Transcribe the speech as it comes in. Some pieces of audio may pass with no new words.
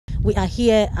We are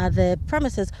here at the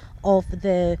premises of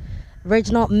the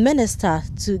regional minister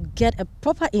to get a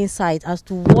proper insight as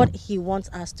to what he wants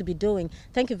us to be doing.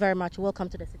 Thank you very much. Welcome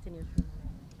to the Citi Newsroom.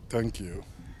 Thank you.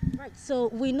 Right, so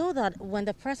we know that when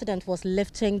the president was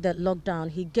lifting the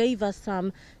lockdown, he gave us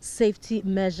some safety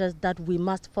measures that we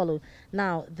must follow.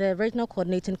 Now, the Regional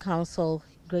Coordinating Council,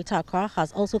 Greater Accra,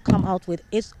 has also come out with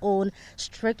its own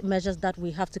strict measures that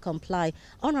we have to comply.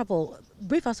 Honorable,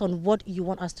 brief us on what you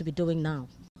want us to be doing now.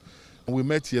 We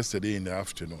met yesterday in the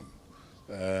afternoon,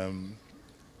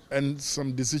 and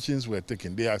some decisions were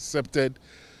taken. They accepted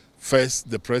first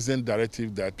the present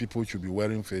directive that people should be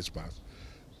wearing face masks,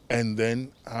 and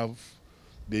then have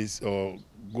this or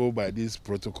go by this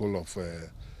protocol of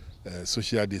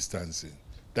social distancing.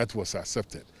 That was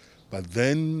accepted. But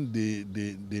then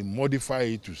they modify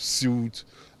it to suit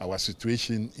our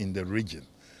situation in the region.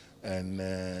 And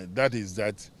that is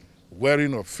that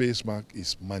wearing of face mask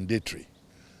is mandatory.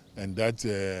 And that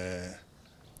the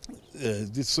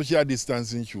social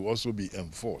distancing should also be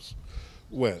enforced.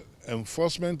 Well,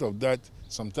 enforcement of that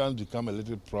sometimes become a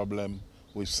little problem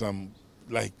with some,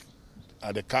 like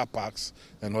at the car parks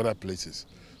and other places.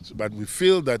 So, but we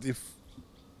feel that if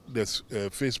the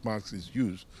face mask is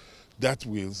used, that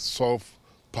will solve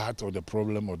part of the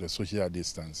problem of the social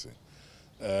distancing.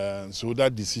 So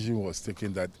that decision was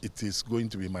taken that it is going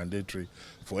to be mandatory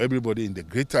for everybody in the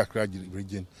Greater Accra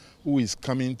Region who is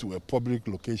coming to a public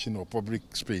location or public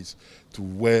space to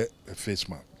wear a face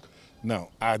mask. Now,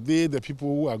 are they the people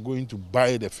who are going to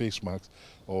buy the face mask,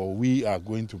 or we are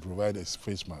going to provide a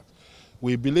face mask?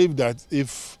 We believe that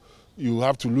if you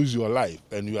have to lose your life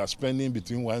and you are spending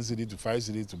between 1 cedi to 5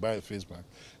 cedi to buy a face mask,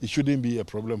 it shouldn't be a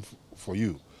problem for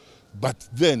you. But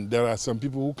then there are some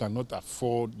people who cannot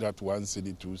afford that 1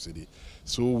 cedi, 2 cedi.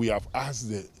 So we have asked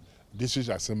the district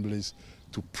assemblies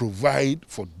to provide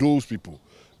for those people.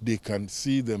 They can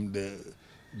see them,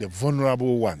 the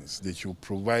vulnerable ones. They should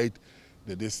provide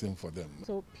the distance for them.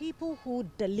 So people who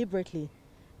deliberately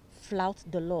flout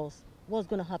the laws, what's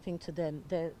going to happen to them?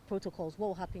 The protocols, what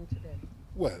will happen to them?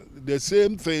 Well, the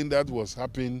same thing that was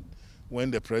happening when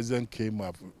the president came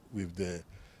up with the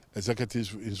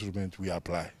executive instrument we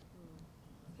apply.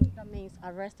 That means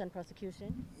arrest and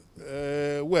prosecution?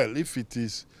 Well, if it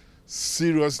is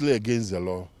seriously against the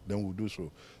law, then we'll do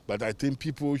so. But I think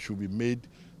people should be made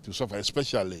to suffer,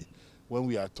 especially when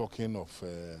we are talking of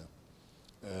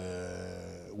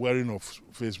wearing of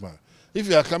face mask. If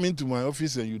you are coming to my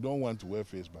office and you don't want to wear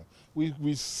face mask,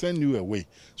 we send you away.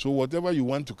 So whatever you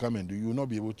want to come and do, you will not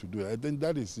be able to do it. I think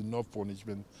that is enough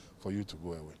punishment for you to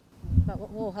go away. But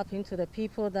what will happen to the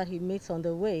people that he meets on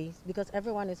the way? Because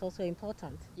everyone is also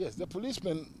important. Yes, the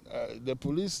policemen, the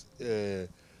police,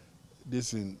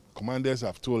 commanders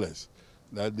have told us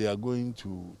that they are going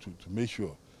to make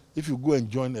sure if you go and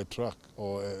join a truck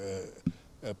or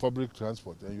a public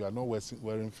transport and you are not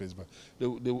wearing face mask, they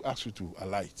will ask you to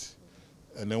alight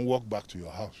and then walk back to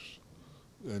your house.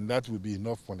 And that will be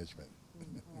enough punishment.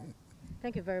 Right.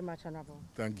 Thank you very much, Honorable.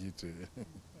 Thank you too.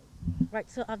 Right,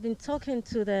 so I've been talking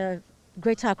to the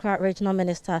Greater Accra Regional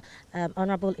Minister,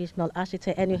 Honorable Ishmael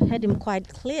Ashite, and you heard him quite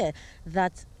clear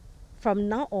that from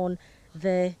now on,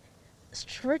 the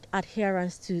strict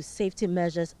adherence to safety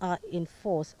measures are in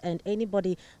force, and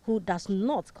anybody who does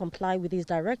not comply with these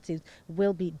directives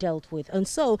will be dealt with. And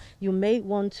so you may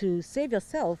want to save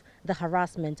yourself the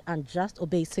harassment and just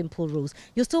obey simple rules.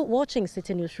 You're still watching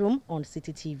Citi Newsroom on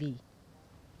Citi TV.